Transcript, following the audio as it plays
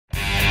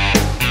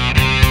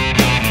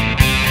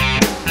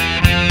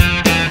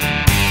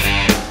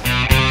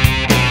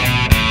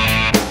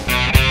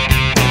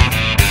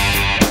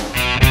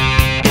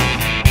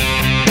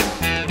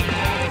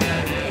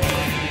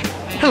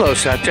Hello,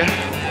 Satya.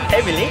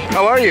 Hey Billy,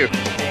 How are you?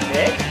 doing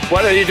great.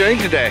 What are you doing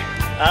today?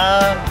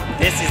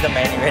 This is the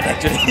main event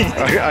actually.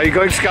 Are you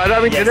going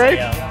skydiving Yes, today?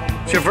 I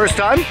am. It's your first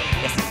time?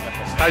 Yes, it's my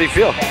first How do you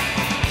feel?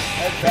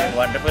 time.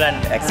 Wonderful and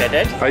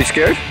excited. Are you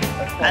scared?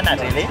 Not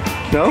really.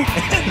 No?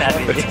 Not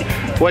really.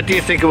 What do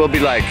you think it will be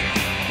like?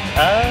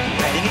 I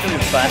think it will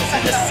be fun. So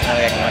just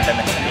like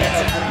one-time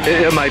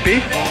experience. It might be.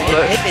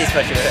 It is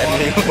for sure. I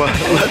believe. Well,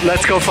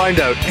 let's go find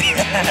out. See.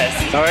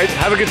 All right,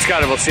 have a good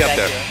skydive. We'll see you up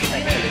Thank there. you.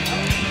 Thank you,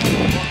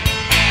 Billy.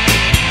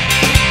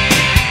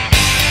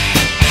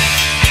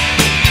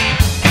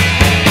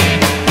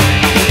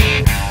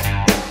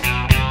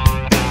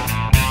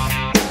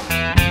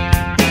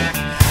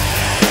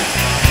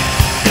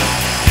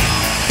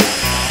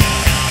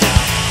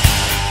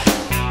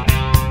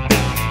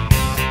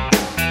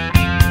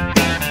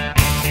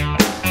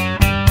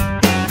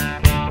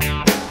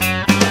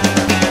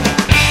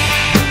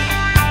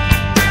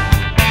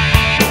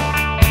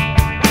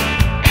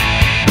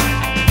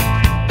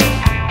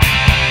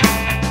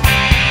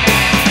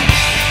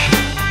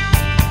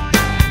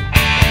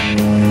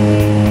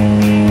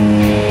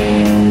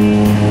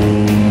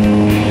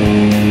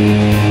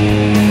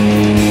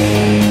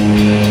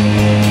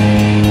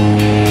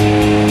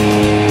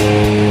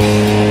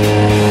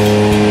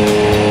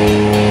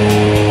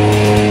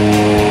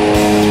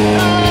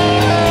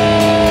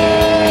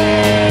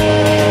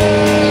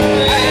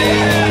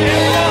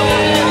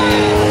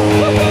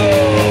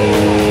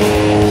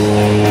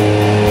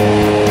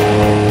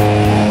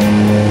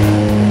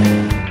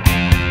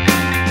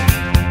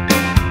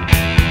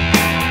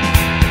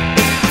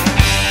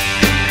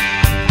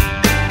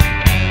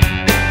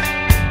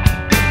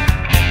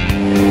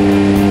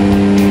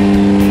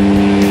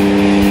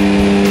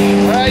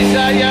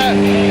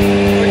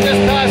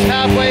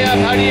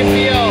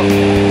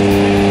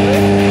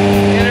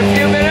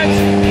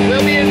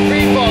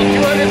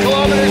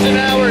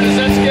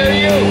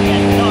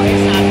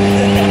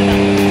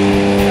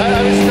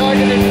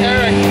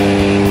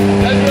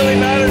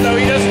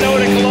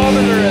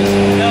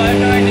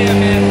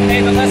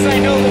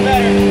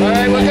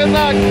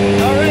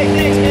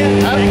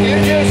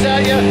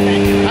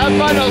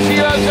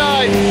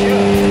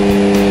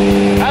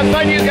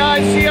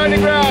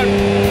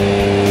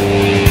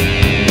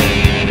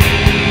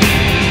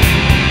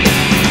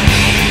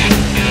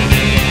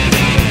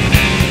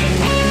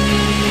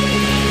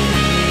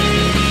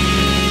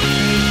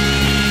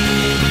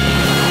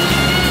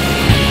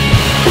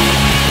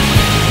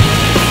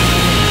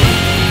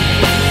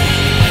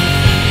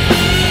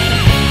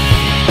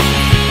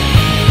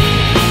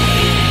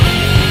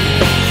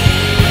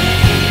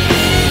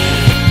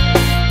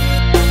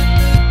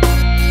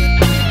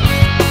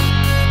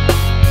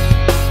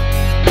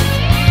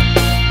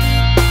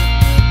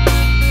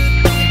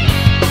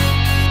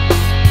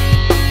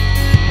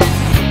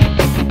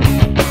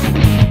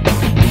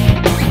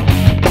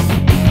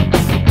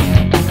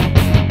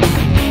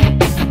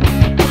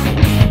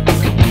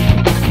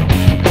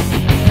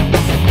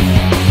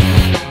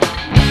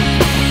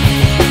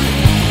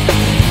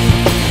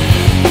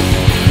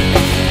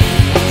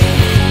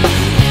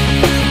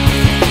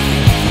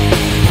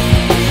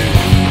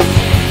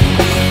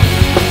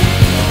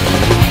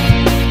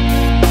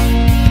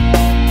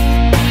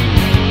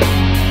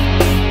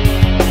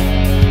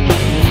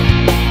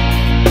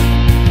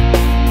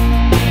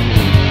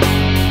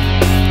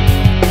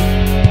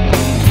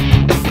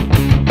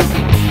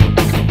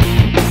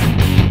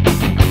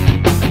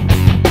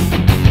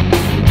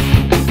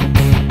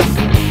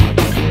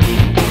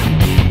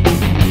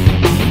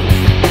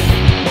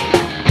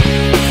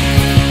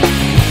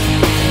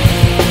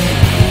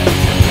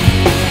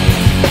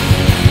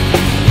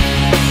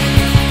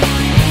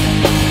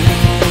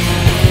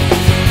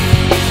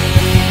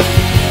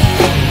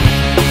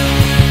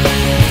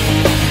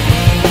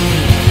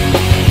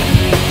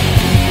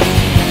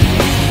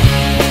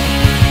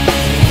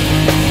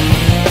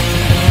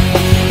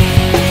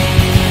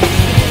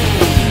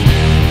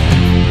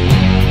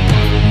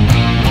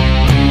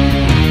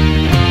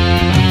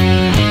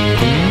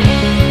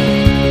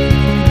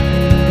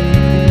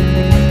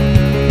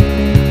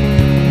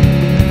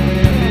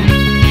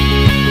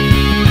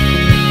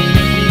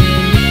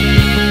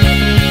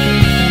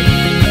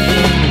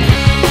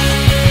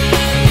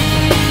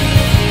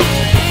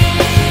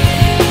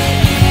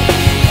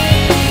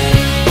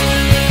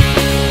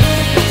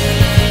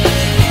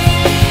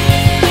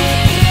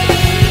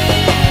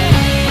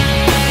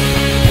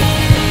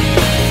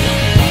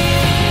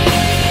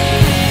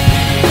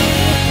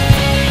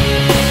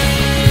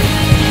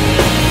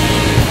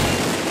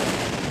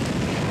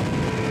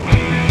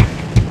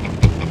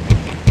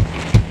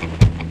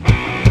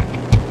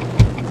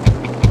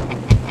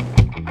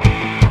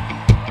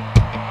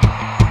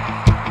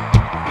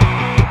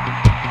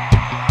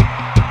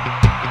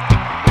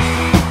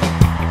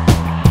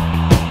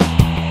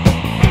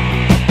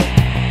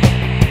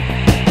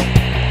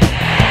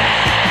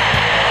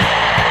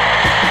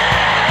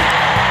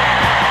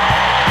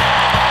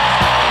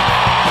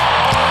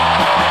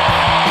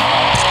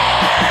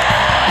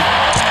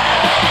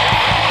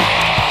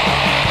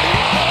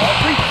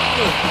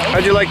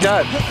 How'd you like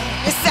that?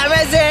 It's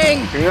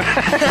amazing!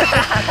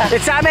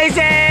 It's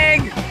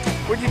amazing!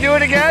 Would you do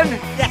it again?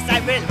 Yes, I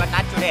will, but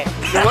not today.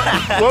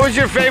 What was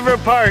your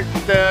favorite part?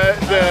 The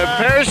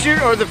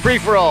parachute or the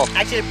free-for-all?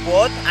 Actually,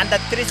 both, and the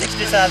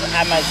 360s are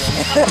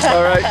amazing.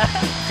 All right.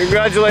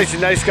 Congratulations.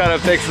 Nice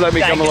skydive. Thanks for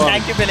letting me come along.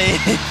 Thank you, Billy.